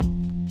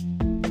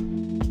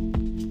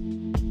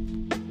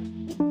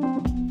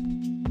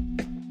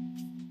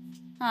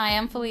Hi,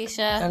 I'm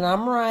Felicia. And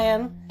I'm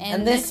Ryan.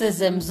 And this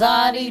is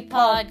Imzadi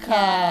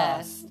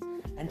Podcast.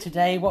 And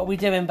today, what are we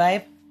doing,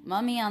 babe?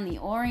 Mummy on the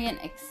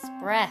Orient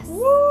Express.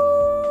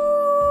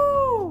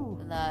 Woo!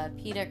 The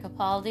Peter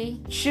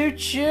Capaldi. Choo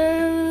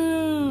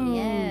choo!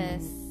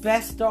 Yes.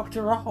 Best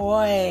Doctor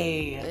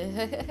Ahoy!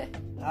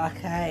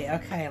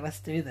 Okay,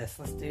 let's do this.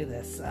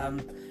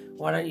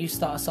 Why don't you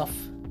start us off?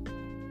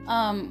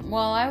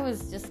 Well, I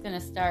was just gonna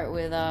start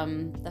with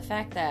the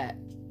fact that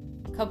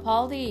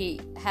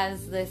Capaldi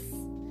has this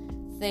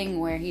thing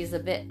where he's a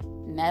bit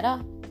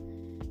meta.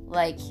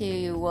 Like,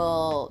 he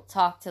will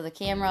talk to the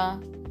camera,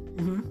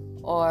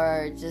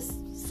 or just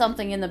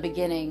something in the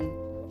beginning.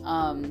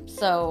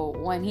 So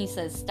when he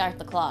says start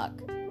the clock,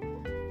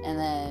 and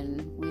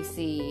then we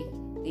see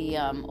the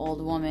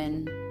old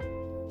woman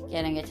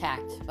getting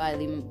attacked by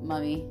the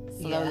mummy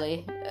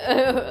slowly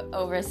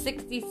over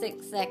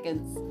 66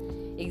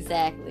 seconds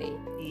exactly.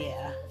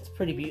 Yeah, it's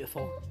pretty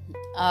beautiful.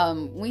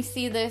 We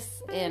see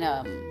this in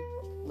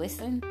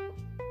Listen.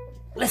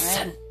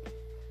 Listen. Right?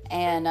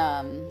 And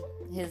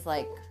his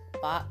like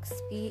box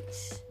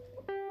speech.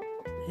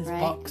 His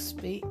right? box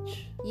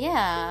speech.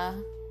 Yeah.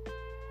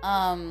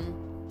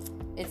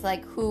 It's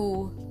like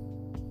who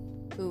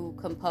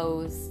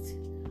composed.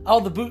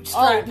 Oh, the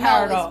Bootstrap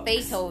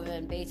Paradox. No,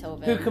 it's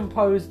Beethoven. Who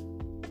composed?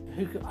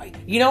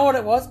 You know what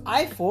it was?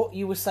 I thought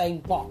you were saying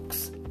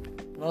box.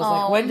 And I was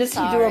like, when does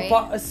he do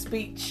a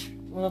speech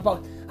with a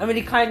box? I mean,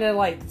 he kind of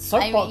like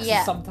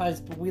soapboxes sometimes,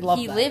 but we love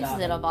that. He lives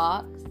in a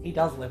box. He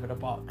does live in a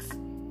box.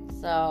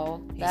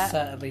 So he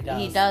certainly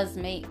does. He does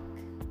make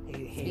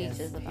he speeches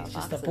is. about He's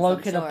just boxes, a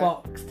bloke in a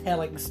box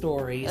telling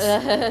stories.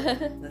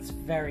 That's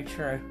very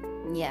true.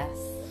 Yes.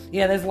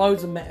 Yeah, there's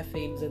loads of meta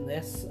themes in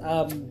this.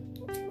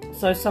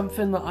 So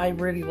something that I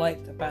really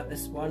liked about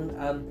this one,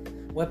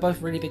 we're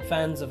both really big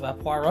fans of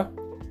Poirot.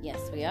 Yes,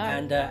 we are.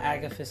 And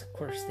Agatha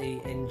Christie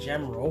in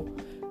general.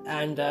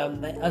 And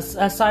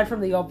aside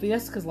from the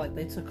obvious, because like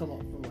they took a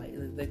lot from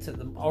they took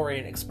the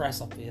Orient Express,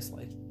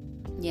 obviously.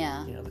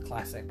 Yeah. You know, the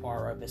classic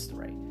Poirot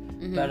mystery.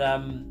 Mm-hmm. But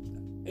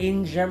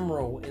in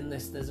general, in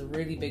this, there's a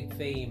really big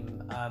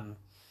theme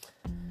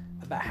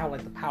about how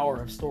like the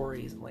power of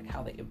stories and like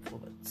how they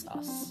influence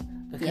us.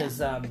 Because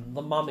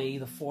the mummy,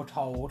 the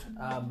foretold,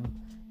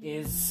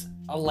 is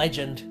a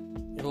legend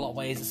in a lot of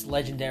ways. It's a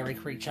legendary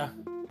creature.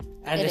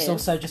 And it's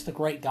also just a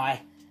great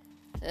guy,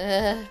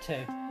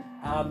 too.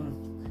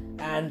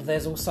 And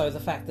there's also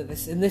the fact that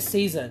in this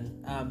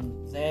season,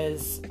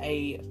 there's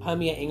a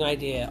permeating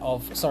idea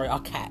of... Sorry, our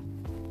cat.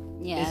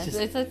 Yeah,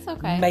 it's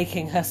okay.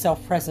 Making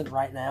herself present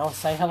right now.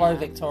 Say hello,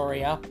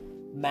 Victoria.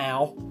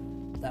 Meow.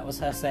 That was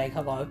her saying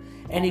hello.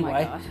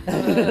 Anyway.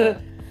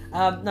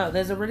 No,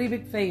 there's a really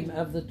big theme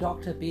of the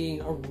Doctor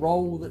being a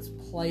role that's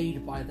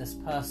played by this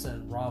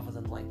person rather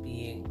than, like,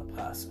 being the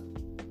person.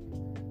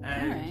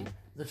 And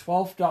the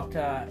 12th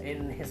Doctor,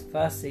 in his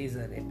first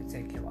season in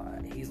particular,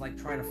 he's, like,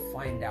 trying to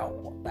find out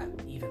what that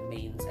even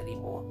means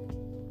anymore.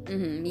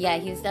 Mm-hmm. Yeah,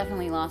 he's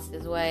definitely lost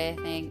his way,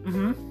 I think,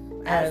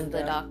 as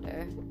the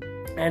Doctor.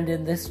 And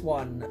in this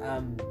one,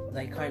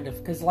 they kind of...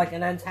 Because, like,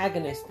 an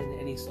antagonist in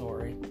any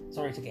story...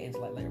 Sorry to get into,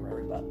 like,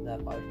 literary mode.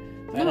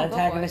 An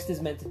antagonist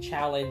is meant to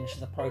challenge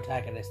the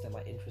protagonist in,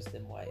 like,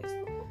 interesting ways.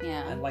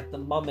 Yeah. And, like, the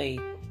mummy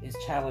is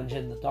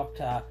challenging the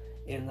Doctor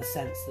in the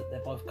sense that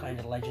they're both kind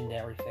of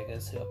legendary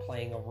figures who are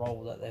playing a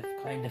role that they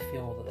kind of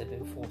feel that they've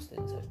been forced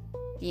into.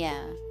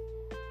 Yeah.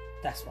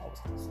 That's what I was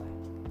going to say.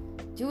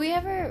 Do we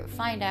ever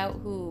find out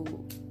who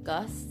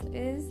Gus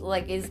is?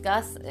 Like, is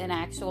Gus an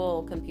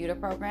actual computer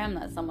program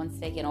that someone's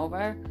taken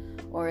over?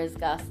 Or is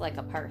Gus, like,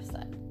 a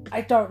person?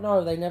 I don't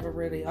know. They never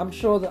really... I'm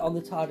sure that on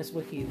the TARDIS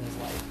wiki there's,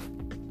 like...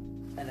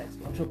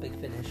 I'm sure Big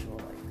Finish or,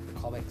 like, the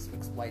comics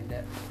explained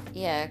it.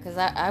 Yeah, because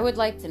I would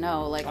like to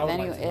know, like,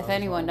 if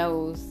anyone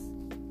knows.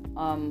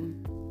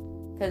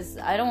 Because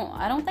I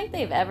don't think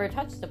they've ever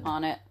touched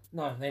upon it.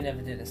 No, they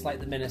never did. It's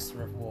like the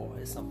Minister of War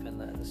is something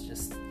that was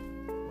just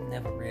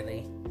never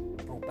really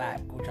brought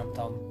back or jumped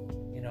on.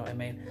 You know what I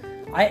mean?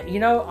 I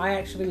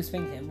actually was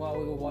thinking while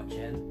we were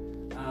watching,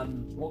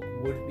 what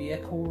would be a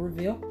cool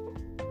reveal?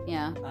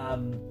 Yeah.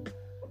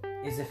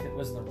 Is if it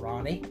was the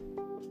Rani.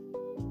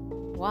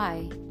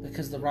 Why?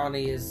 Because the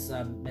Rani is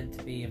meant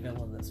to be a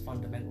villain that's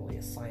fundamentally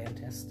a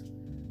scientist.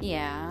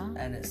 Yeah.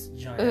 And it's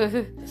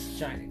a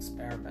giant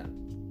experiment.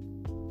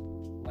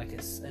 Like,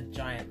 it's a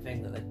giant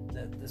thing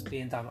that's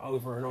being done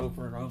over and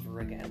over and over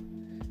again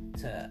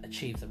to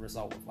achieve the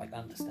result of, like,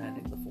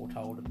 understanding the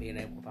foretold and being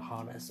able to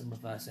harness and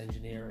reverse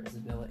engineer its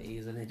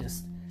abilities. And it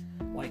just,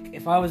 like,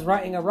 if I was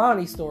writing a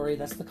Rani story,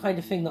 that's the kind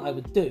of thing that I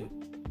would do.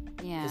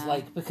 Yeah. It's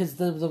like, because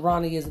the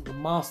Rani isn't the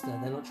master,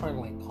 they're not trying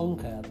to, like,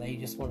 conquer, they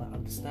just want to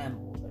understand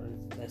more.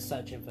 They're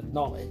searching for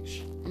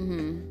knowledge.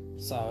 Mm-hmm.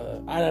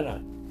 So, I don't know.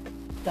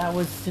 That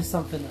was just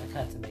something that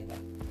occurred to me,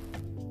 though.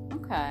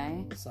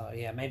 Okay. So,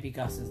 yeah, maybe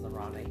Gus is the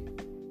Rani.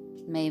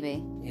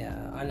 Maybe.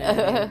 Yeah, I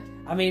know.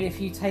 I mean,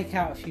 if you take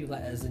out a few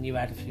letters and you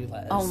add a few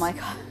letters... Oh my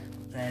god.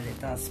 Then it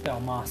does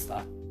spell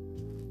master.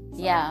 So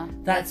yeah,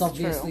 that's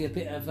obviously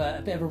true.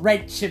 a bit of a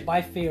wrench in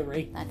my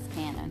theory. That's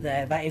canon.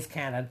 That is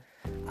canon.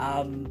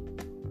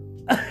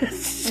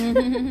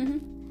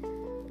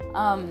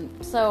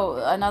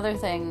 So another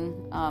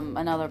thing,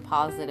 another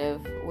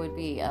positive would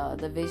be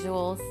the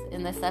visuals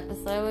in this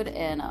episode,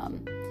 and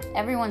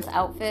everyone's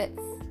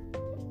outfits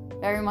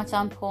very much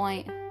on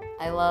point.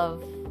 I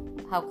love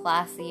how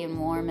classy and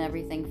warm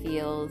everything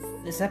feels.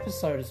 This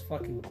episode is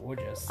fucking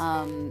gorgeous.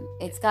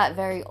 It's got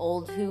very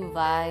old Who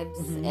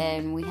vibes,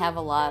 and we have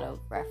a lot of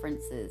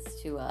references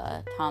to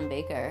Tom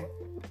Baker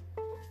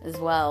as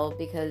well,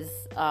 because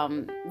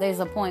there's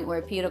a point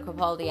where Peter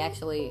Capaldi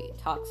actually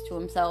talks to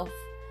himself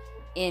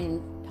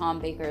in Tom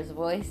Baker's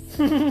voice.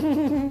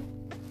 And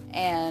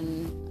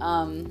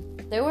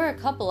there were a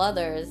couple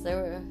others.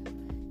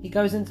 He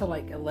goes into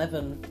like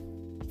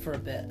 11 for a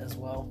bit as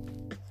well.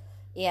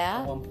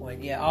 Yeah. At one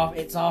point, yeah.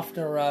 It's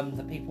after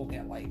the people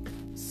get like.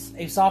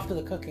 It's after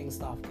the cooking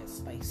staff gets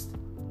spaced.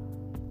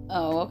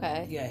 Oh,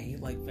 okay. Yeah, he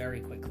like very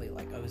quickly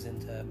like goes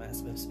into Matt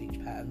Smith's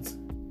speech patterns.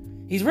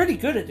 He's really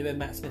good at doing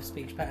Matt Smith's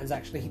speech patterns.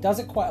 Actually, he does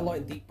it quite a lot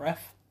in Deep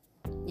Breath.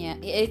 Yeah,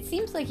 it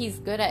seems like he's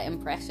good at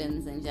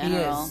impressions in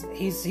general.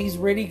 He is. He's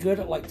really good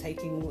at like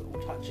taking little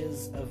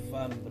touches of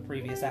the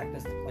previous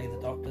actors to play the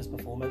Doctor's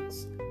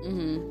performance,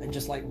 and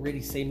just like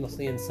really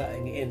seamlessly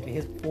inserting it into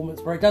his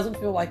performance, where it doesn't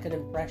feel like an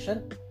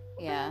impression.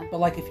 Yeah. But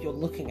like if you're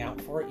looking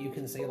out for it, you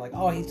can see like,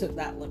 oh, he took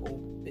that little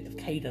bit of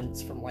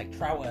cadence from like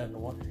Troughton,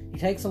 or he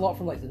takes a lot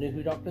from like the New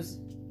Who Doctors.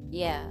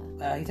 Yeah.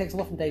 He takes a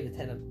lot from David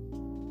Tennant.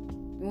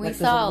 We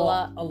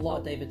saw a lot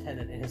of David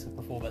Tennant in his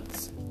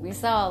performance. We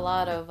saw a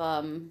lot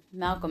of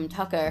Malcolm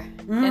Tucker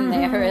in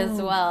there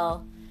as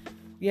well.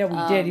 Yeah, we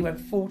did. He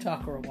went full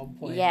Tucker at one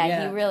point.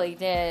 Yeah, he really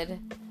did.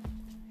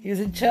 He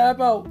was in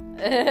Turbo.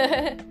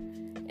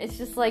 It's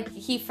just like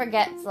he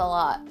forgets a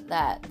lot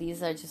that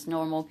these are just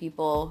normal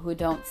people who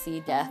don't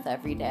see death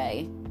every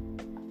day.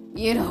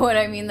 You know what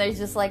I mean? They're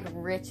just like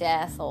rich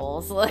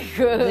assholes. Like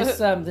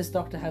this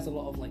Doctor has a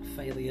lot of like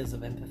failures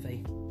of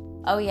empathy.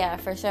 Oh yeah,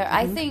 for sure.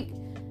 I think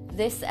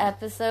this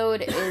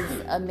episode is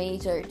a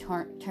major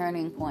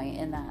turning point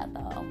in that,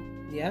 though.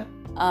 Yeah?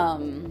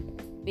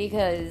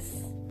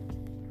 Because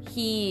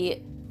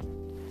he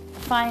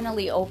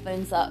finally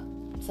opens up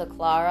to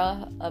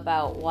Clara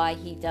about why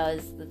he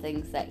does the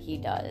things that he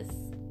does.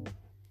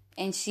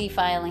 And she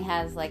finally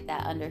has, like,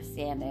 that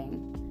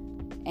understanding.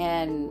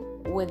 And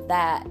with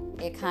that,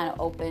 it kind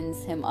of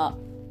opens him up.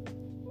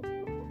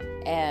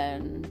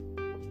 And,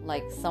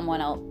 like, someone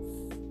else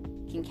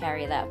can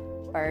carry that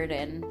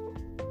burden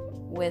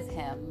with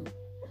him.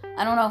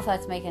 I don't know if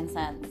that's making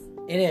sense.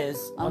 It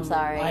is. I'm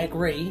sorry. I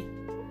agree.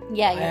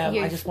 Yeah,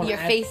 your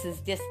face is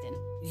distant.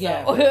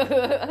 Yeah.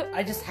 So.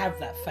 I just have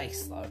that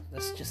face, though.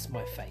 That's just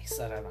my face.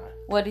 I don't know.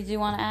 What did you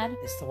want to add?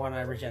 It's the one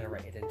I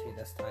regenerated into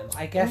this time.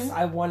 I guess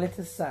I wanted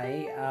to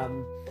say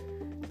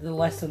the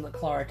lesson that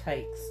Clara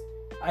takes.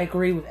 I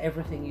agree with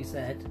everything you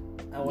said.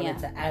 I wanted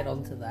to add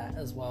on to that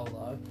as well,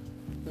 though.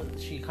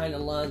 That she kind of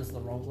learns the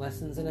wrong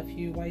lessons in a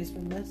few ways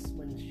from this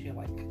when she,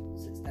 like,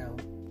 sits down.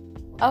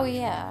 Oh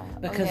yeah,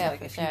 because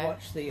if you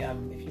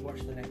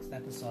watch the next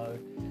episode,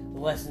 the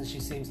lessons she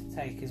seems to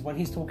take is when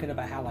he's talking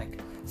about how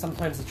like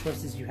sometimes the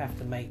choices you have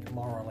to make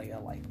morally are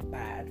like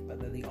bad,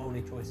 but they're the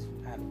only choices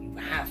you have, and you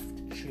have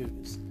to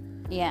choose.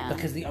 Yeah.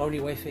 Because the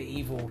only way for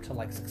evil to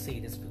like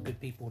succeed is for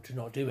good people to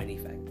not do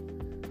anything.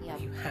 Yeah.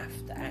 You have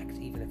to act,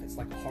 even if it's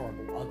like a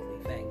horrible, ugly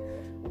thing.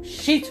 What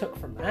she took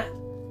from that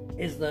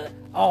is that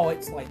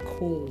it's like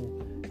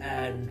cool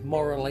and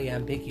morally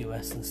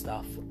ambiguous and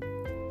stuff.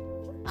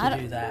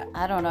 Do that.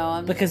 I don't know.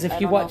 I don't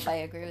know if I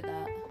agree with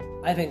that.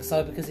 I think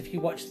so, because if you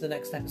watch the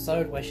next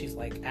episode where she's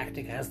like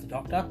acting as the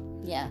Doctor,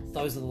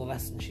 those are the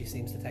lessons she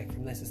seems to take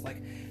from this. It's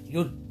like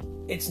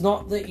it's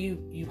not that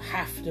you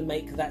have to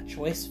make that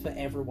choice for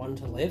everyone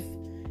to live.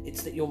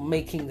 It's that you're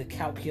making the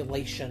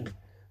calculation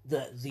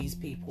that these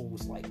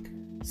people's like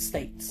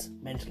states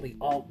mentally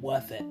aren't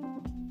worth it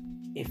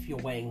if you're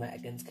weighing that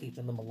against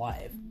keeping them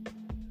alive.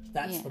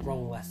 That's the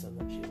wrong lesson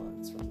that she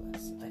learns from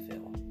this, I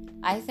feel.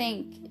 I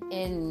think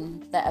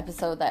in the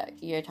episode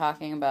that you're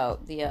talking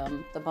about, the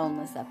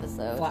boneless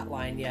episode,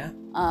 Flatline, yeah.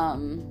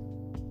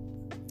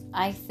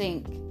 I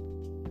think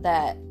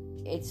that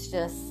it's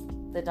just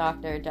the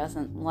Doctor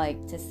doesn't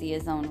like to see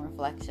his own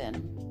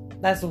reflection.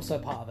 That's also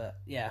part of it,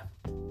 yeah.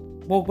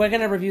 Well, we're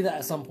gonna review that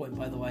at some point,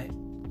 by the way.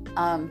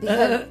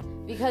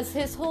 Because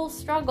his whole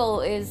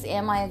struggle is,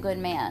 am I a good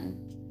man?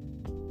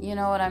 You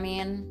know what I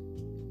mean?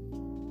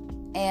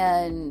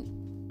 And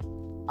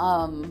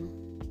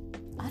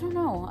I don't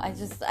know.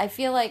 I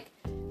feel like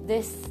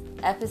this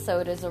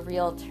episode is a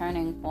real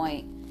turning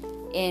point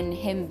in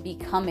him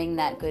becoming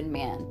that good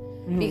man.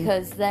 Mm-hmm.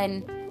 Because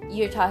then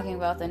you're talking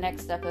about the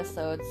next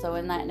episode. So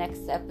in that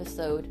next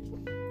episode,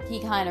 he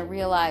kind of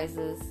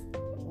realizes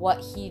what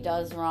he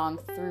does wrong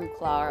through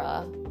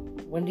Clara.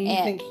 When do you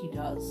think he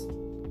does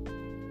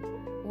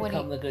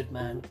become the good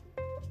man?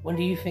 When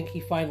do you think he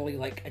finally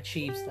like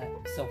achieves that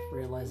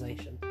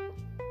self-realization?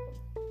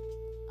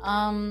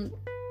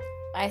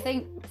 I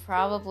think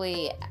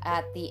probably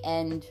at the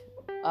end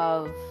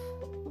of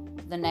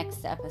the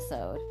next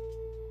episode.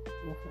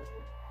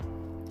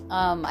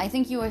 I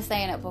think you were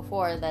saying it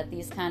before that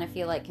these kind of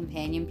feel like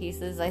companion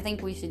pieces. I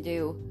think we should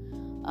do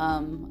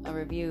a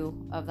review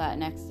of that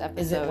next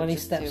episode. Is it when he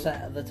steps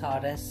out of the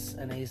TARDIS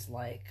and he's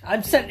like,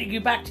 I'm sending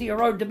you back to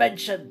your own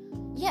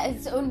dimension? Yeah,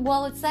 it's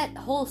that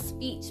whole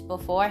speech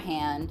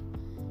beforehand.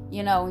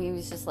 You know, he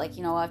was just like,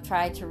 you know, I've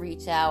tried to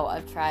reach out,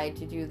 I've tried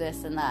to do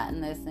this and that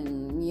and this,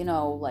 and, you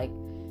know, like,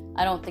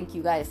 I don't think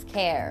you guys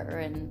care.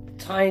 And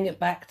tying it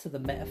back to the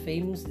meta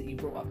themes that you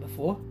brought up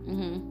before.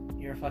 Mm-hmm.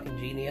 You're a fucking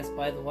genius,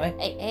 by the way.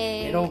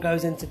 Hey. It all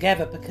goes in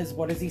together, because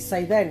what does he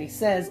say then? He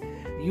says,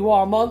 you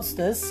are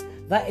monsters.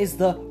 That is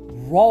the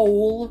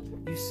role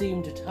you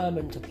seem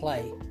determined to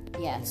play.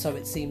 Yes. And so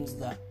it seems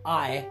that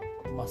I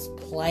must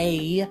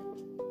play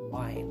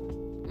mine.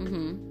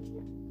 Mm-hmm.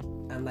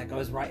 And that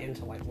goes right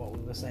into like what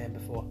we were saying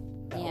before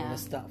about all this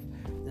stuff.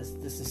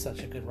 This is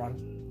such a good run.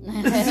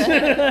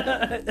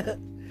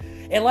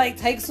 It like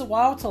takes a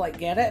while to like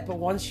get it, but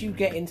once you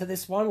get into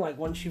this one, like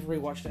once you've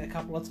rewatched it a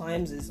couple of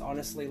times, it's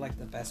honestly like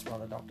the best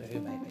run of Doctor Who,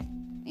 maybe.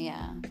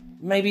 Yeah.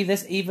 Maybe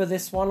either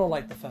this one or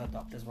like the third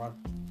Doctor's run.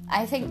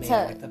 I think for me,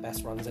 like the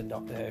best runs in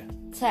Doctor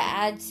Who. To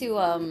add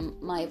to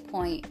my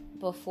point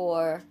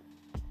before,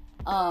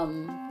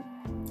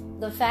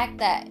 the fact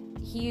that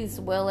he's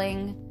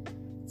willing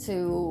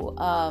to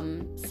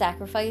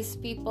sacrifice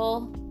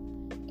people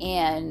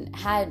and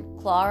had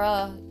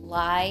Clara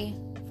lie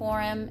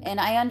for him, and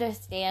I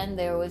understand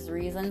there was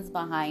reasons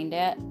behind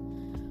it,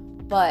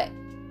 but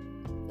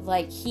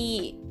like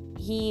he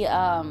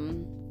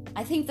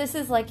I think this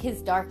is like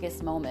his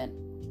darkest moment.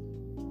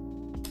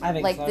 I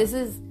think like so. This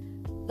is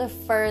the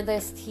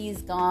furthest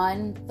he's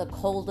gone, the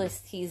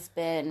coldest he's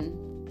been,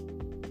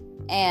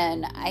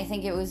 and I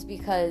think it was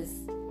because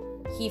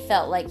he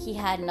felt like he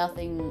had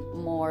nothing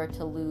more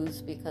to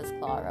lose because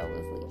Clara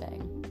was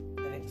leaving.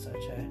 I think so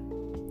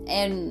too.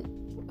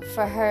 And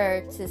for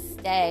her to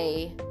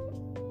stay,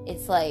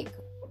 it's like,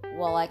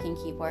 well, I can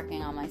keep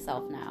working on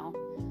myself now.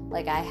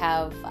 Like I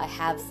have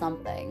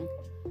something.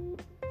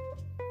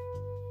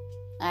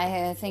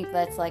 I think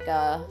that's like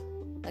a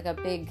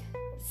big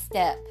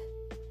step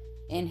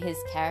in his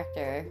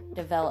character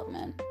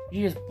development.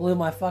 You just blew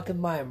my fucking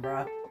mind,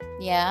 bro.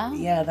 Yeah?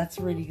 Yeah, that's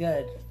really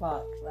good.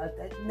 Fuck. I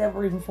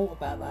never even thought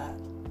about that.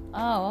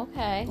 Oh,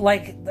 okay.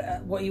 Like,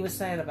 what you were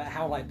saying about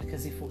how, like,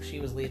 because he thought she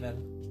was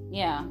leaving,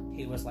 yeah,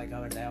 he was, like,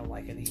 going down,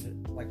 like, an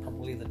even, like,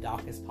 probably the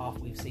darkest path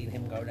we've seen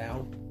him go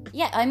down.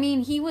 Yeah, I mean,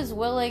 he was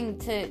willing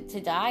to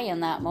die in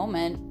that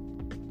moment.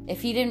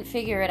 If he didn't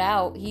figure it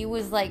out, he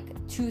was, like,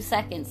 2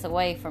 seconds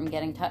away from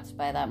getting touched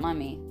by that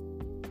mummy.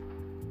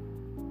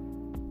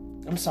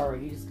 I'm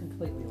sorry, you just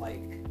completely, like...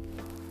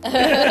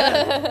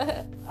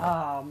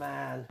 Oh,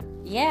 man.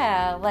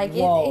 Yeah, like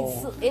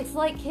it's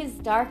like his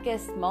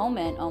darkest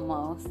moment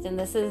almost, and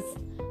this is,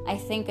 I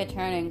think, a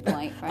turning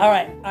point for him. All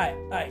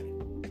right.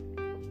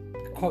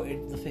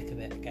 Quoted the thick of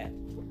it again.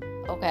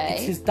 Okay.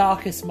 It's his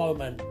darkest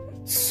moment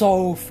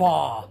so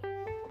far.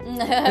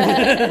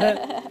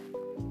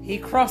 He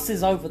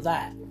crosses over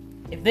that.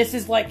 If this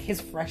is like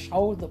his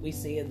threshold that we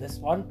see in this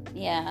one,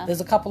 yeah,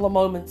 there's a couple of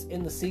moments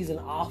in the season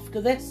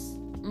after this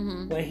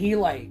where he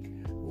like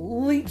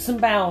leaps and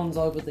bounds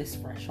over this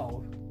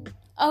threshold.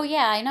 Oh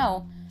yeah, I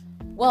know.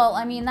 Well,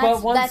 I mean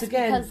that's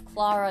because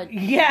Clara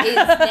is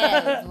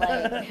dead.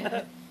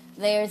 Like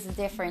there's a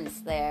difference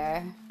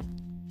there.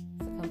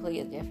 It's a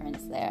complete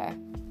difference there.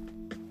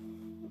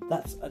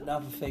 That's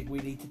another thing we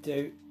need to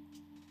do.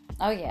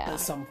 Oh yeah. At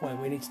some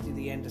point, we need to do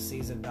the end of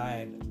season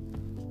 9.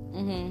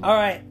 Mm-hmm. All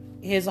right,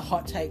 here's a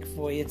hot take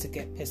for you to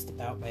get pissed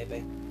about,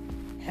 maybe.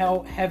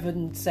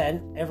 Heaven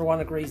Sent.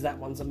 Everyone agrees that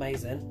one's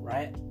amazing,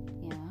 right?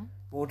 Yeah.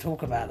 We'll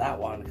talk about that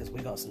one because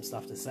we got some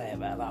stuff to say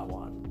about that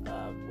one.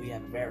 We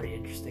have a very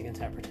interesting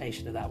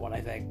interpretation of that one,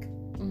 I think.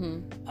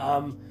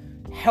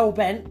 Mm-hmm.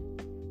 Hellbent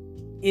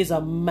is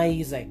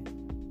amazing.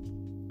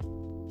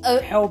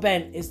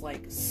 Hellbent is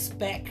like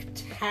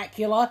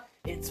spectacular.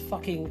 It's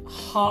fucking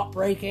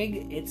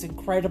heartbreaking. It's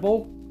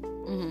incredible.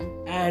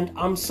 Mm-hmm. And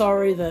I'm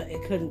sorry that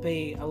it couldn't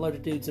be a load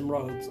of dudes in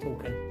robes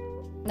talking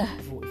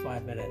for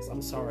 45 minutes.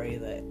 I'm sorry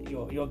that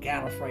your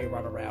Gallifrey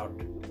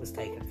runaround was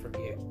taken from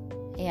you.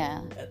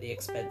 Yeah. At the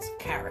expense of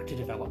character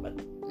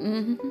development.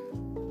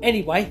 Mm-hmm.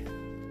 Anyway.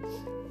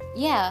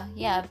 Yeah,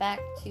 back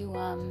to,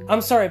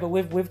 I'm sorry, but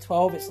with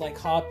 12, it's, like,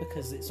 hard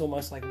because it's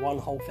almost, like, one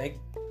whole thing.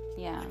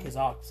 Yeah. Like his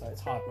arc, so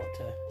it's hard not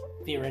to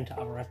veer into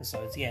other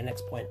episodes. Yeah,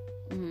 next point.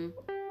 Mm-hmm.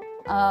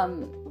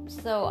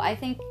 So I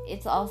think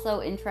it's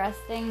also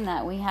interesting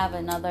that we have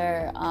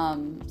another,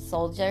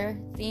 soldier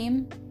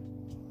theme.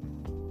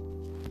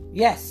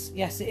 Yes,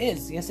 it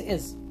is.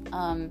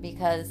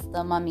 Because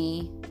the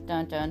mummy,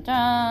 dun dun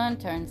dun,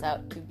 turns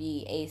out to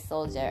be a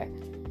soldier.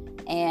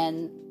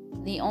 And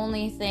the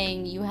only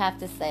thing you have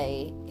to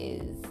say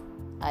is,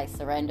 I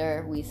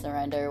surrender, we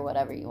surrender,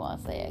 whatever you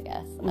want to say, I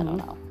guess. I don't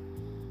know.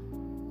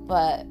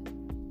 But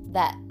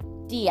that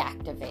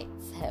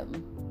deactivates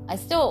him.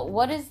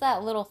 What is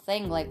that little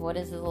thing? Like, what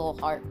is his little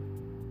heart?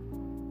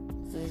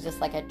 So it's just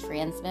like a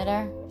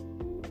transmitter?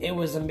 It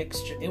was a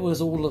mixture. It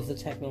was all of the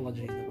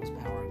technology that was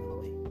powering the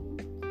mummy.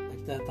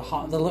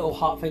 Like the little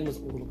heart thing was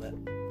all of it.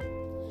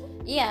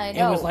 Yeah, I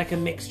know. It was like a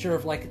mixture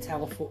of like a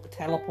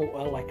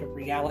teleporter, like a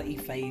reality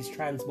phase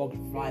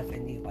transmogrify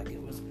thingy. Like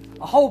it was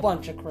a whole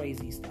bunch of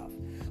crazy stuff.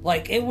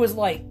 Like it was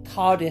like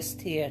TARDIS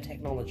tier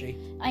technology.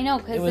 I know,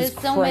 because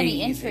there's so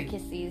many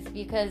intricacies.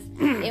 Because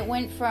it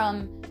went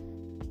from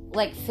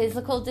like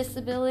physical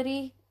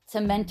disability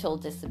to mental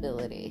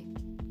disability.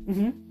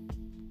 Mm-hmm.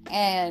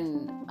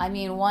 And I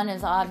mean, one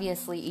is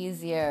obviously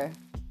easier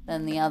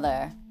than the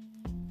other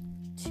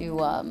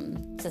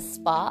to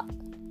spot.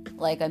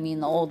 Like, I mean,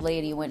 the old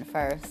lady went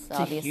first,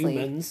 obviously. To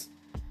humans.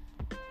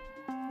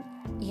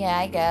 Yeah,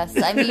 I guess.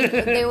 I mean,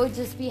 there would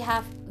just be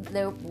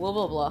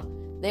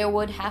there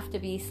would have to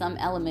be some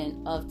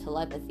element of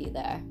telepathy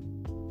there.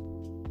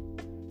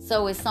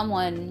 So is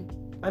someone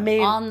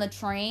on the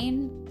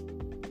train?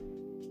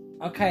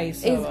 Okay,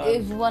 so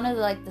is one of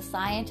the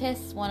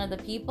scientists one of the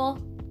people?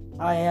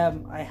 I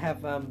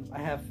have a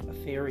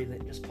theory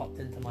that just popped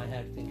into my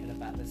head thinking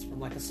about this from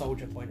like a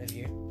soldier point of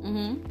view.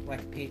 Mm-hmm.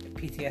 Like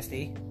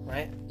PTSD,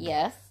 right?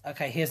 Yes.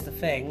 Okay, here's the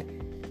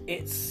thing.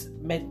 It's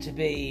meant to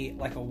be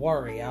like a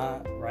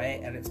warrior,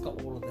 right? And it's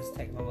got all of this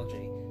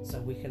technology.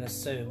 So we can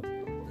assume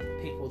that the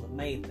people that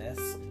made this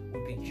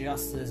would be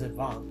just as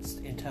advanced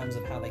in terms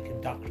of how they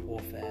conduct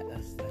warfare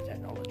as the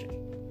technology.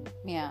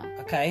 Yeah.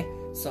 Okay,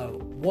 so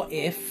what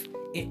if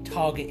it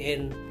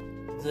targeting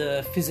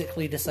the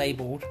physically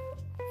disabled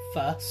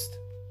first,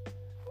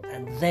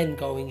 and then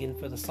going in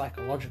for the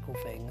psychological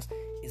things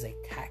is a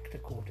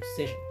tactical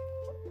decision,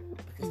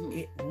 because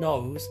it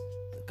knows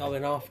that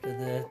going after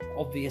the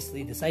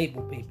obviously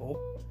disabled people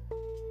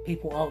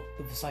aren't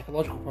with the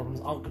psychological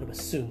problems aren't going to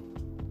assume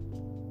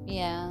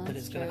that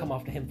it's going to come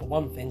after him for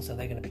one thing, so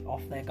they're going to be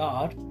off their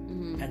guard,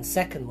 and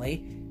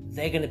secondly,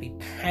 they're going to be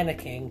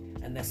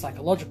panicking, and their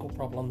psychological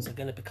problems are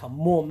going to become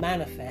more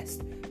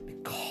manifest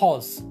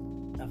because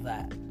of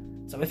that.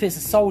 So if it's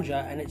a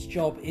soldier and its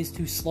job is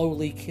to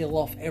slowly kill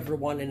off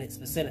everyone in its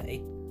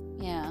vicinity,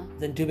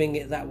 then doing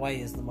it that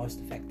way is the most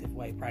effective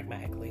way,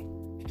 pragmatically,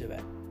 to do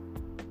it.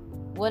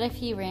 What if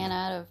he ran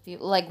out of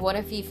people? Like, what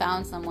if he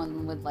found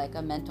someone with, like,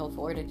 a mental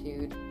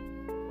fortitude?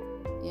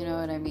 You know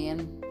what I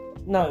mean?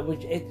 No,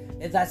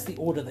 that's the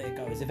order that it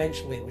goes.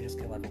 Eventually it would just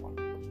kill everyone.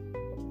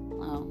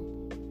 Oh.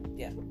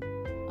 Yeah.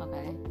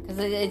 Okay. Because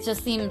it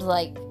just seemed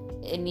like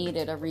it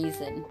needed a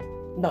reason.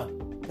 No,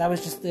 that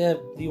was just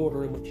the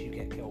order in which you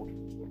get killed.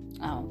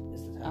 Oh,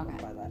 is determined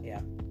by that,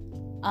 yeah.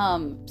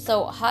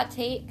 So hot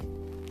take,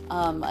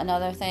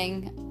 another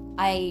thing,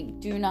 I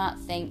do not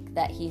think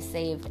that he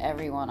saved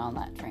everyone on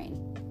that train.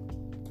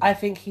 I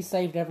think he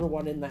saved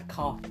everyone in that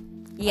car.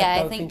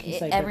 Yeah, I think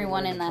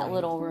everyone in that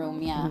little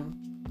room, yeah. Mm-hmm.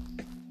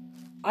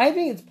 I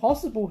think it's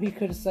possible he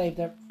could have saved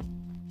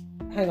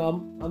Hang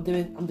on, I'm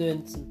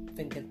doing some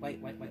thinking.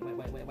 Wait,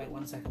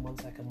 1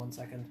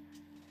 second.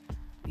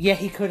 Yeah,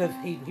 he could have.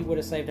 He would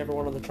have saved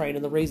everyone on the train,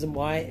 and the reason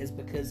why is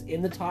because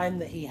in the time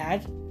that he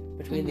had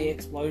between the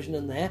explosion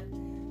and there,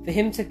 for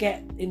him to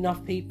get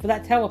enough people, for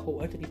that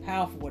teleporter to be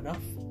powerful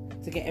enough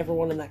to get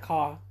everyone in that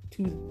car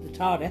to the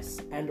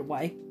TARDIS and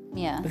away.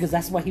 Yeah. Because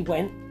that's where he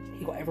went.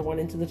 He got everyone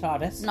into the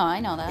TARDIS. No, I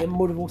know that. It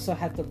would have also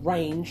had the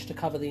range to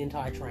cover the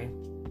entire train.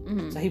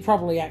 Mm-hmm. So he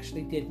probably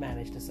actually did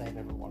manage to save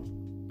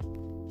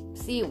everyone.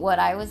 See, what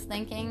I was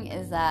thinking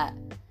is that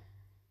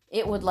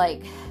it would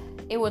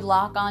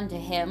lock onto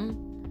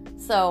him.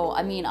 So,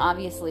 I mean,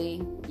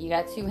 obviously, you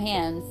got two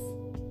hands.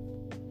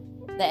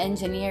 The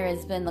engineer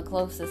has been the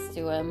closest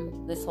to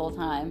him this whole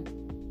time.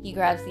 He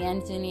grabs the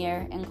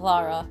engineer and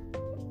Clara.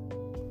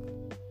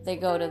 They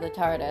go to the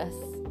TARDIS.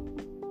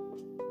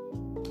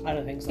 I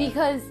don't think so.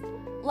 Because,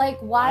 like,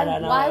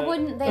 why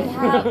wouldn't they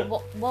have...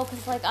 well,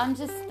 because, like, I'm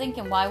just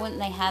thinking, why wouldn't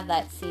they have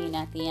that scene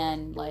at the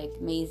end, like,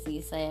 Maisie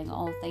saying,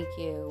 oh, thank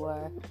you,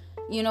 or...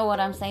 You know what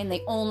I'm saying?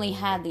 They only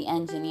had the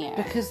engineer.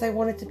 Because they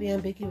wanted to be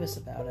ambiguous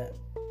about it.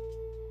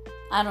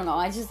 I don't know.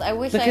 I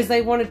wish because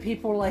they wanted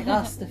people like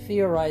us to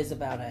theorize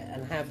about it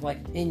and have like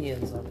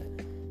opinions on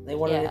it. They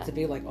wanted it to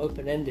be like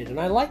open-ended, and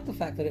I like the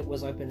fact that it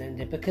was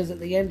open-ended because at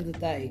the end of the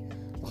day,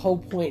 the whole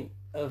point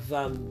of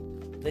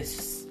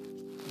this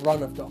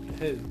run of Doctor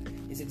Who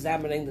is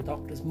examining the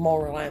Doctor's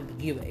moral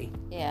ambiguity.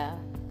 Yeah.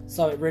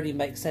 So it really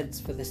makes sense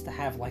for this to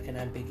have like an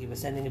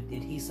ambiguous ending of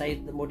did he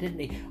save them or didn't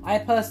he? I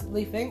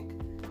personally think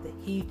that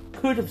he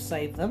could have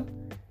saved them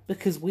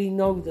because we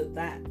know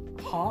that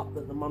heart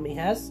that the mummy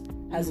has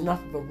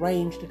enough of a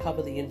range to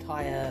cover the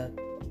entire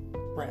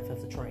breadth of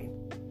the train.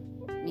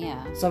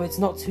 Yeah. So it's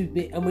not too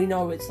big, and we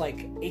know it's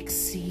like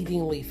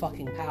exceedingly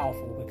fucking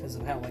powerful because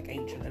of how like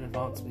ancient and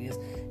advanced it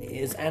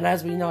is. And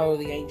as we know,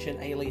 the ancient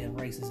alien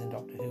races in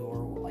Doctor Who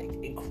are all like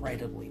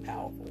incredibly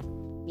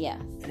powerful. Yeah.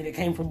 And if it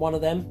came from one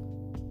of them,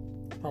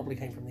 it probably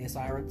came from the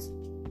Osirans.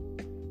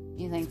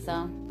 You think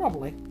so?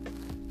 Probably.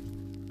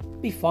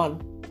 Be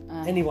fun.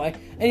 Anyway,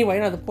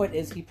 no, the point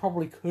is he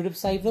probably could have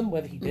saved them,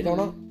 whether he did or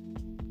not.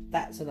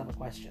 That's another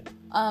question.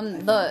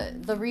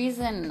 The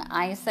reason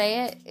I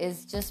say it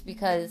is just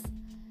because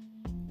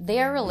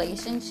their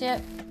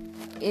relationship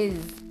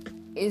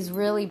is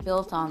really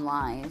built on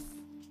lies.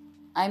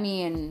 I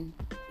mean,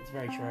 it's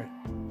very true.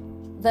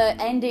 The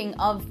ending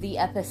of the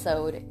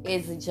episode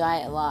is a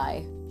giant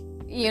lie.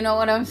 You know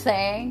what I'm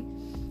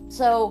saying?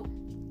 So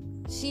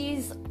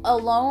she's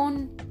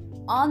alone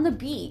on the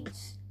beach,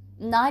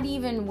 not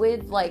even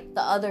with like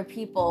the other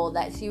people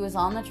that she was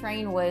on the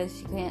train with.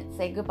 She can't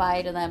say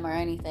goodbye to them or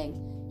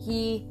anything.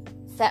 He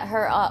set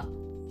her up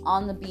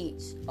on the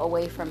beach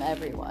away from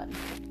everyone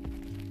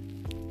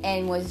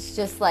and was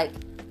just like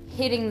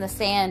hitting the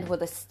sand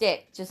with a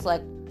stick, just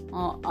like,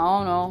 oh, I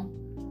don't know.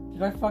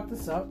 Did I fuck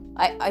this up?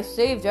 I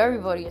saved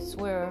everybody, I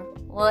swear.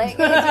 Like,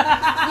 you know what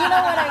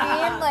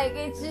I mean? Like,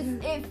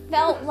 it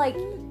felt like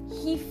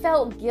he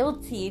felt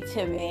guilty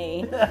to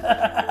me.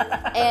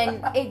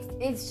 And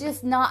it's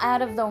just not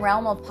out of the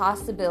realm of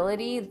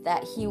possibility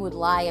that he would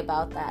lie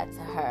about that to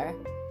her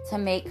to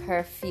make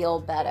her feel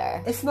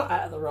better. It's not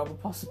out of the realm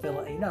of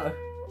possibility, no.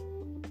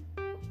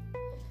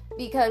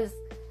 Because,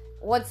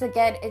 once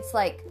again, it's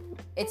like,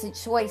 it's a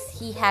choice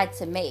he had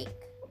to make.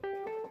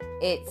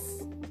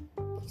 It's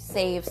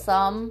save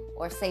some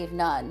or save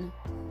none.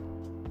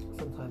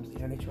 Sometimes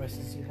the only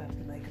choices you have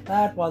to make are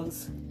bad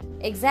ones.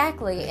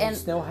 Exactly. And you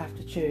still have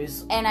to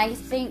choose. And I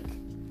think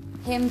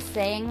him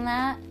saying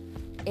that,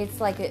 it's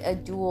like a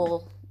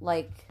dual,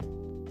 like,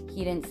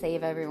 he didn't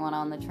save everyone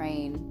on the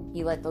train.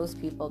 He let those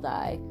people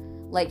die.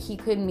 Like, he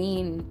could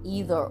mean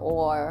either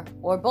or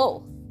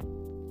both.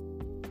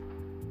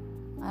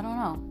 I don't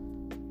know.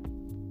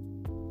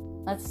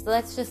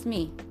 That's just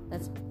me.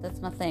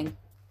 That's my thing.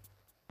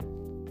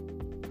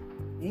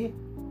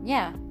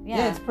 Yeah.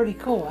 Yeah, it's pretty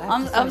cool.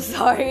 I'm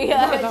sorry. No,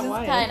 I don't just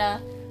worry. kind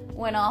of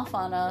went off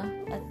on a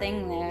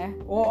thing there.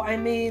 Well, I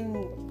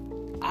mean,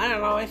 I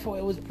don't know. I thought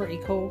it was pretty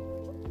cool.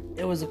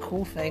 It was a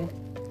cool thing.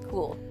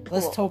 Cool.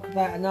 Let's talk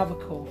about another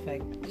cool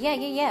thing.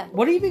 Yeah.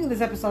 What do you think of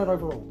this episode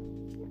overall?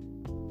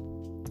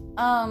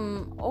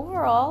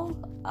 Overall,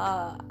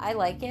 I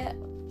like it.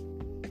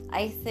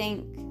 I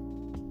think...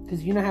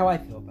 Because you know how I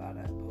feel about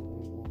it.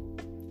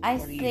 I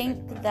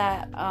think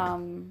that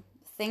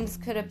things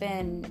could have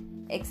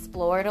been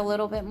explored a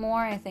little bit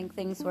more. I think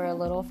things were a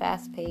little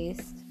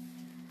fast-paced.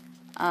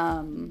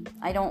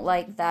 I don't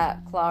like that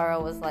Clara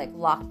was, like,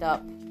 locked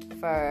up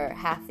for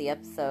half the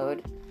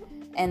episode.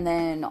 And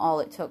then all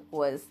it took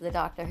was the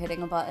doctor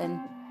hitting a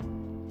button.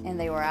 And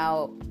they were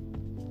out.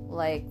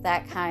 Like,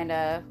 that kind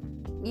of...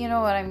 You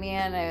know what I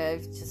mean?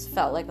 It just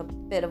felt like a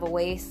bit of a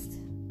waste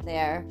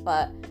there.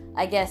 But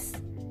I guess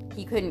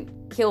he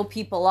couldn't kill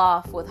people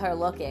off with her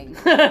looking.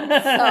 So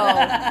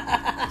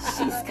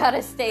she's got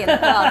to stay in the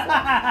closet.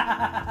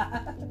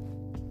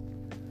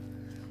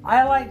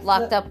 I liked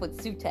locked up with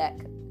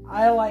Sutek.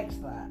 I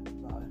liked that,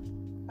 though.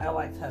 I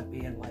liked her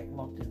being, like,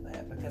 locked in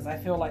there. Because I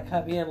feel like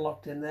her being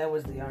locked in there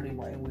was the only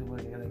way we were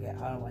going to get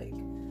her, like,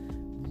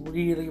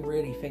 really,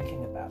 really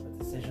thinking about the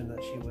decision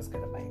that she was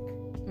going to make.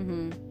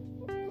 Mm-hmm.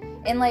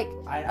 And, like...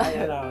 I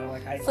don't know,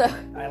 like,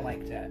 I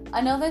liked it.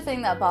 Another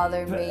thing that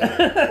bothered me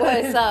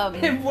was,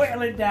 him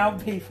whittling down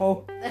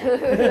people.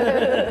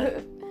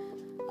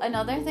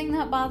 Another thing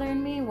that bothered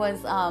me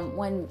was,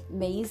 when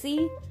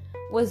Maisie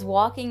was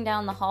walking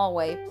down the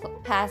hallway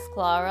past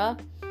Clara,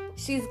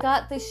 she's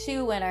got the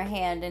shoe in her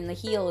hand and the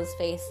heel is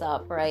face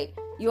up, right?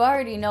 You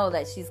already know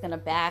that she's gonna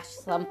bash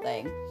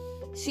something.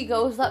 She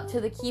goes up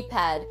to the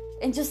keypad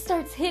and just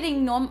starts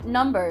hitting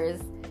numbers,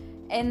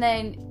 and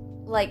then...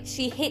 like,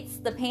 she hits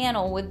the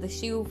panel with the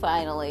shoe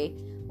finally.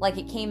 Like,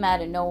 it came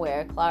out of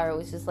nowhere. Clara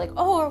was just like,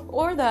 oh,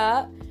 or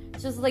that.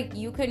 Just like,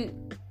 you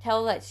couldn't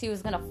tell that she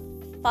was gonna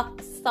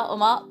fuck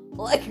something up.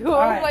 Like,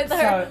 with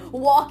her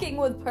walking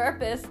with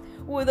purpose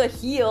with a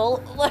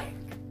heel. Like,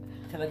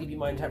 can I give you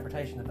my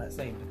interpretation of that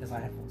scene? Because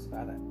I have thoughts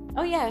about it.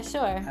 Oh, yeah,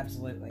 sure.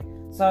 Absolutely.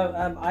 So,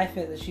 I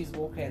think that she's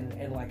walking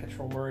in, like, a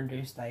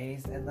trauma-induced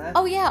daze in that.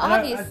 Oh, yeah,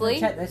 obviously.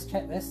 Check this.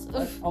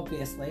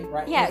 Obviously,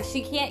 right? Yeah,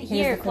 she can't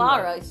hear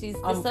Clara. She's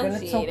dissociating. I'm going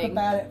to talk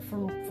about it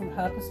from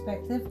her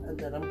perspective, and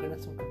then I'm going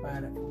to talk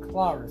about it from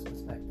Clara's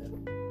perspective.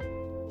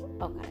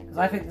 Okay. Because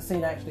I think the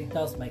scene actually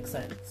does make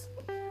sense.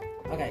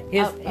 Okay,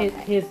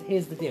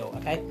 here's the deal,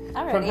 okay?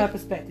 Alrighty. From her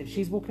perspective,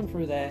 she's walking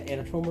through there in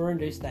a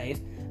trauma-induced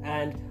daze,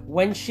 and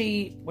when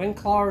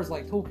Clara's,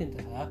 like, talking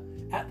to her,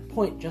 at the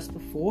point just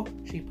before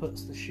she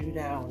puts the shoe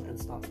down and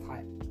starts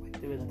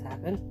doing the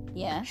tapping,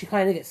 yeah, she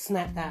kind of gets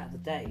snapped out of the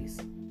daze,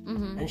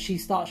 and she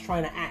starts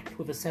trying to act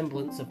with a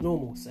semblance of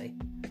normalcy.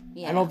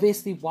 Yeah. And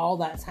obviously, while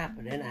that's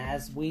happening,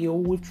 as we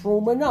all with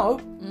trauma know,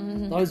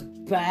 those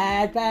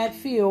bad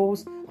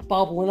feels are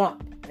bubbling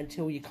up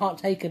until you can't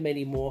take them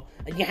anymore,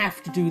 and you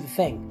have to do the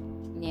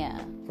thing. Yeah.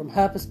 From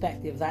her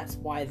perspective, that's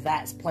why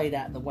that's played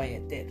out the way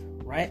it did,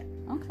 right?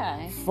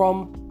 Okay.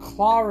 From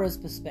Clara's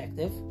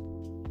perspective,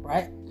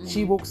 right?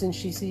 She walks in,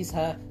 she sees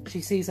her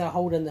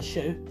holding the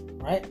shoe,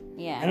 right?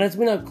 Yeah. And as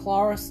we know,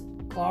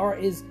 Clara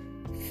is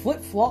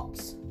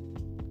flip-flops,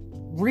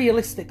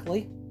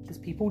 realistically, because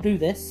people do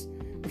this,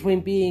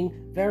 between being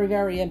very,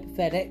 very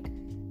empathetic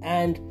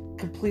and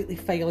completely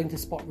failing to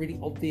spot really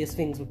obvious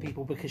things with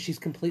people because she's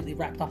completely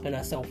wrapped up in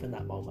herself in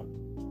that moment.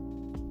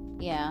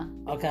 Yeah.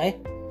 Okay?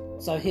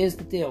 So here's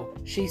the deal.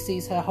 She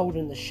sees her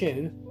holding the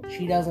shoe.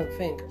 She doesn't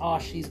think,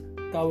 she's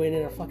going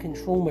in a fucking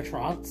trauma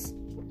trance.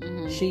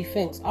 She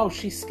thinks,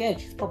 she's scared.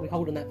 She's probably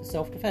holding that for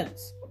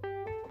self-defense.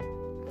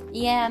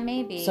 Yeah,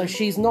 maybe. So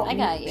she's not. I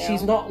got you.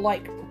 She's not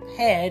like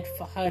prepared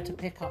for her to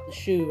pick up the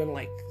shoe and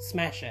like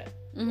smash it.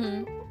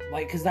 Mm-hmm.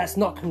 Like, because that's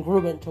not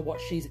congruent to what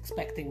she's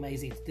expecting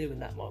Maisie to do in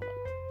that moment.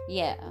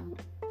 Yeah,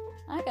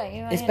 I got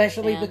you.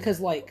 Especially because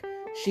like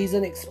she's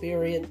an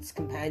experienced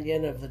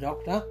companion of the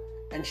Doctor,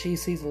 and she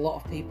sees a lot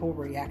of people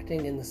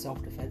reacting in the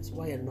self-defense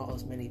way, and not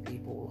as many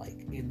people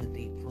like in the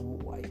deep trauma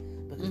way.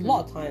 Because a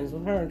lot of times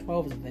with her and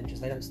 12's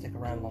adventures, they don't stick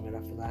around long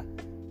enough for that.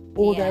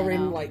 Or they're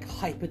in, like,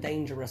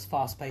 hyper-dangerous,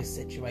 fast-paced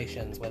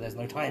situations where there's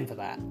no time for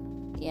that.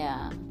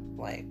 Yeah.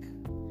 Like...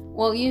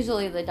 Well,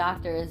 usually the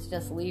Doctor is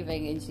just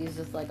leaving and she's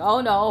just like,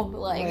 oh no,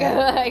 like,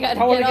 I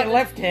gotta get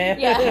left here.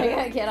 Yeah, I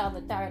gotta get on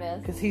the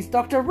TARDIS. Because he's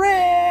Dr.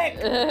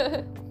 Rick!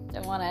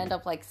 Don't want to end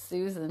up like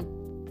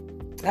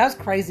Susan. That was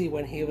crazy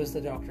when he was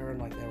the Doctor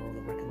and, like, there were all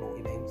the Rick and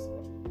Morty memes.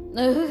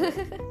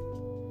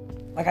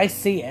 Like, I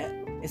see it.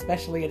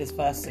 Especially in his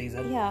first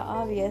season. Yeah,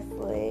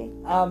 obviously.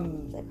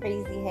 The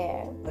crazy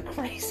hair. The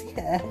crazy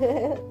hair.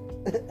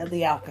 And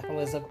the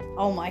alcoholism.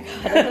 Oh my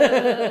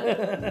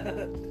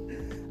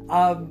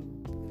god.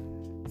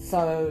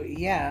 So,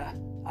 yeah.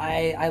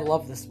 I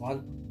love this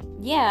one.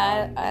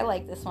 Yeah, I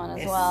like this one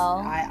as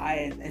well.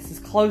 It's as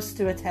close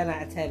to a 10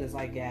 out of 10 as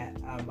I get.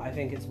 I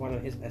think it's one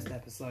of his best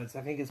episodes.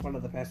 I think it's one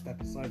of the best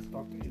episodes of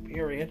Doctor Who,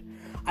 period.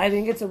 I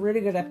think it's a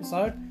really good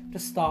episode to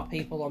start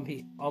people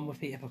on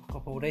with Peter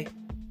Capaldi.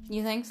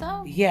 You think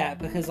so? Yeah,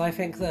 because I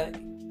think that...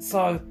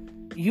 So,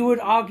 you would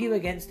argue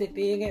against it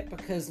being it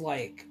because,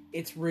 like,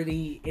 it's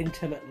really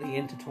intimately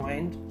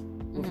intertwined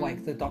with,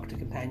 like, the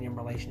Doctor-companion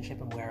relationship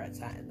and where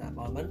it's at in that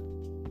moment.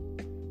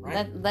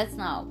 Right? That's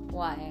not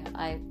why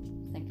I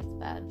think it's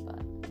bad,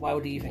 but... Why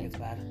do you think it's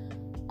bad?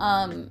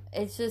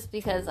 It's just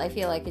because I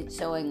feel like it's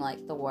showing,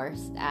 like, the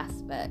worst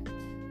aspect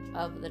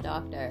of the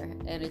Doctor,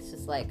 and it's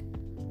just like,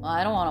 well,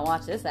 I don't want to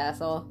watch this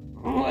asshole.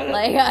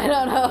 Like, I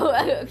don't know...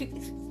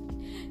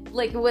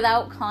 Like,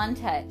 without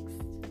context.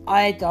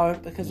 I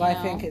don't, because I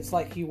think it's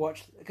like you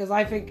watch... Because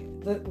I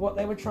think that what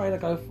they were trying to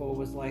go for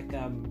was, like,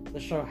 the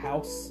show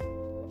House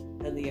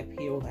and the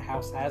appeal that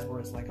House has, where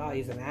it's like, oh,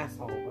 he's an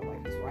asshole, but,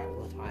 like, he's right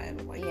all the time.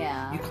 And, like,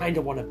 you kind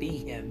of want to be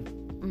him.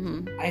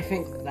 Mm-hmm. I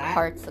think that...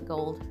 Hearts of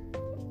gold.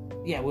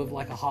 Yeah, with,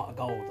 like, a heart of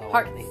gold. Though,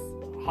 Hearts.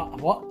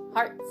 What?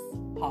 Hearts.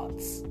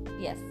 Hearts.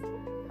 Yes.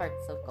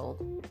 Hearts of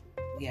gold.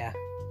 Yeah.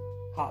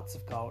 Hearts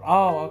of gold.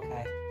 Oh,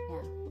 okay.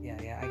 Yeah.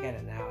 Yeah, I get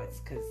it now. It's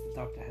because the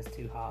Doctor has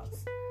two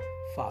hearts.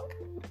 Fuck.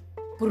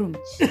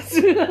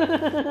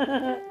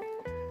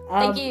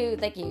 Thank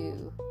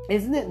you.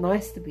 Isn't it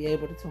nice to be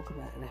able to talk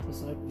about an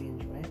episode we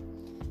enjoy?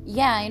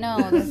 Yeah, I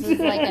know. This is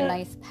like a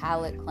nice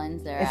palate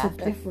cleanser it's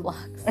after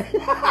Flux.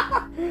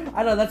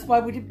 I know, that's why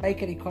we didn't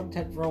make any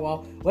content for a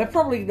while. We're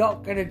probably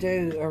not going to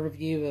do a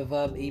review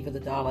of Eve of the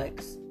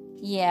Daleks.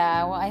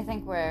 Yeah, well, I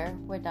think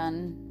we're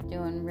done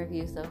doing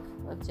reviews of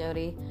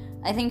Jodie.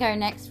 I think our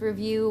next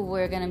review,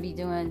 we're going to be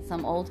doing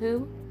some Old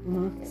Who.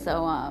 Mm-hmm.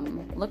 So,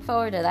 look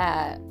forward to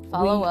that.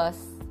 Follow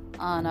us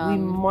on... we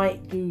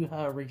might do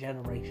her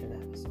regeneration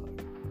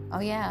episode. Oh,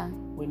 yeah.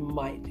 We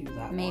might do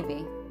that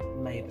Maybe.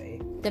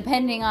 Maybe.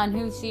 Depending on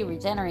who she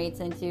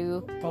regenerates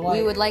into,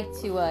 we would like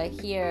to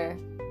hear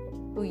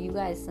who you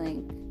guys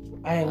think.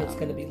 I think it's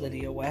going to be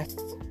Lydia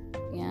West.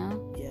 Yeah?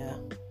 Yeah,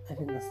 I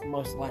think that's the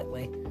most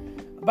likely.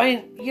 I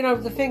mean, you know,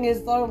 the thing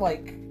is, though,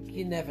 like,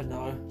 you never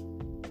know.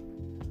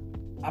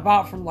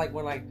 Apart from, like,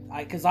 when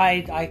because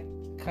I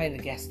kind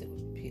of guessed it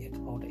would be Peter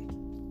Capaldi.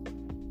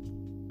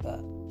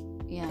 But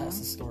that's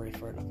a story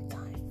for another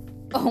time.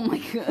 Oh my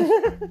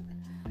god.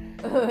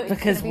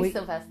 Because it's gonna be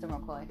Sylvester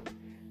McCoy.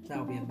 That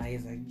would be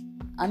amazing.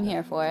 I'm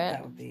here for it.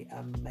 That would be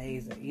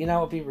amazing. You know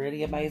what would be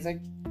really amazing?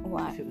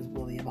 What? If it was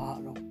William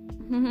Hartnell.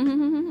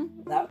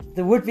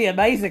 That would be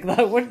amazing,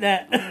 though, wouldn't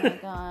it? Oh my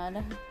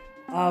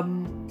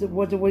god. Do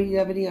you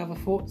have any other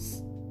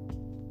thoughts?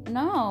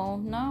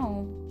 No.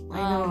 I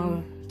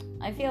know.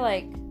 I feel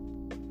like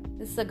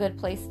this is a good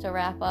place to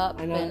wrap up.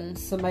 I know.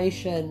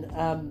 Summation.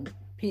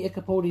 Peter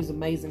Capaldi's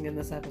amazing in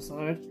this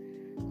episode.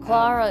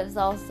 Clara is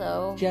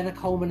also... Jenna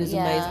Coleman is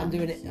amazing. I'm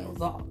doing it.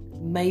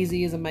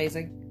 Maisie is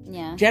amazing.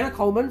 Yeah. Jenna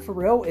Coleman, for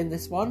real, in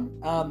this one.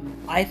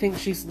 I think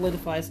she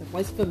solidifies her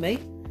place for me.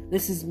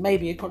 This is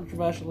maybe a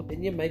controversial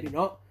opinion, maybe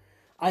not.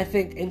 I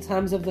think in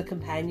terms of the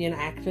companion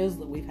actors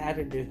that we've had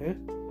in New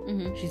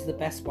Who, she's the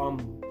best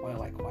one by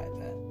like quite a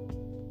bit.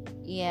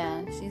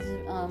 Yeah, she's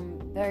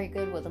very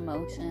good with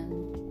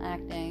emotion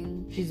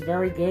acting. She's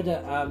very good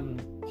at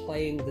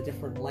playing the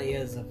different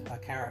layers of her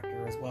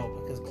character as well,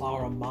 because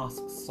Clara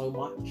masks so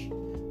much,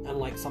 and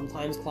like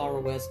sometimes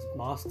Clara wears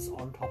masks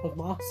on top of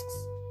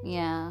masks.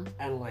 Yeah.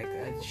 And like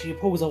she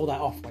pulls all that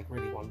off like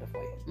really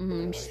wonderfully.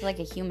 She's like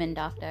a human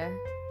doctor.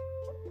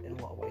 In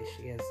a lot of ways,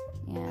 she is.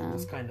 Yeah. And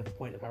that's kind of the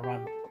point of her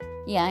run.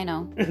 Yeah, I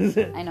know.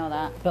 I know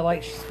that. But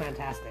like, she's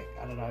fantastic.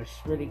 I don't know,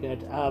 she's really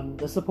good.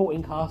 The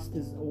supporting cast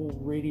is all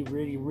really,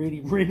 really,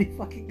 really, really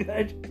fucking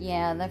good.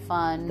 Yeah, they're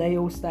fun. They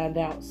all stand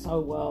out so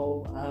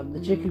well.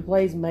 The chick who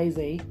plays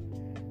Maisie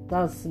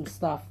does some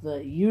stuff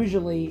that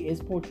usually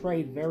is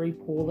portrayed very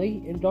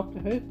poorly in Doctor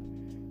Who.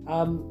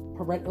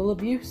 Parental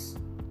abuse.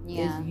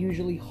 is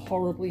usually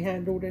horribly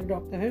handled in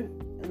Doctor Who,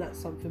 and that's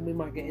something we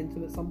might get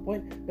into at some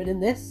point. But in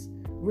this,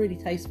 really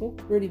tasteful,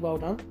 really well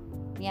done.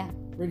 Yeah.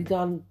 Really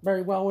done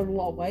very well in a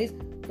lot of ways.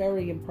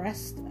 Very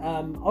impressed.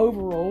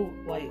 Overall,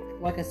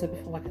 like I said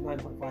before, like a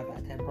 9.5 out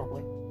of 10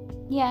 probably.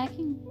 Yeah, I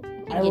can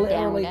get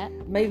down with that.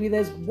 Maybe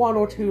there's one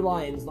or two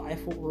lines that I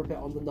thought were a bit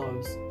on the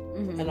nose.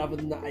 Mm-hmm. And other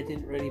than that, I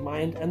didn't really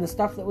mind. And the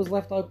stuff that was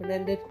left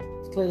open-ended,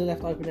 it's clearly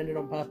left open-ended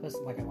on purpose.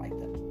 Like, I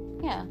liked it.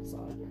 Yeah. So,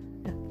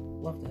 yeah,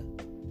 loved it.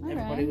 All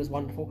Everybody right. was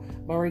wonderful.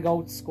 Murray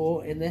Gold's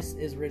score in this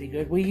is really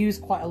good. We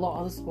used quite a lot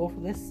of the score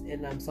for this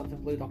in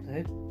Something Blue Doctor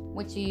Who.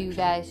 Which you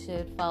guys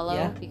should follow,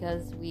 Yeah.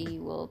 because we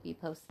will be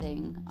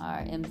posting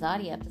our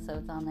Imzadi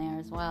episodes on there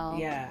as well.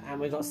 Yeah, and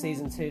we've got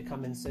season 2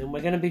 coming soon.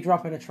 We're going to be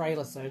dropping a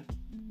trailer soon.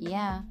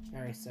 Yeah.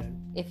 Very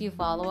soon. If you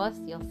follow us,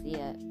 you'll see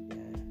it.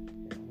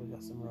 Yeah, we've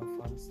got some real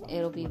fun stuff.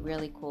 It'll be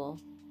really cool.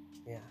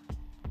 Yeah,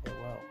 it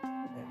will.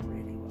 It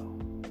really will.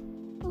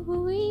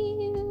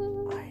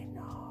 Wee-oo. I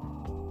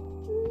know.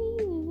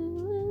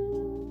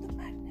 Wee-oo. The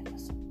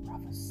magnificent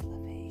brother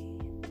Slovene.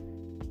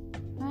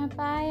 Alright,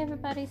 bye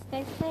everybody.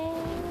 Stay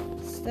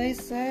safe. Stay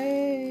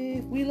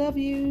safe. We love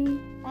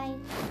you. Bye.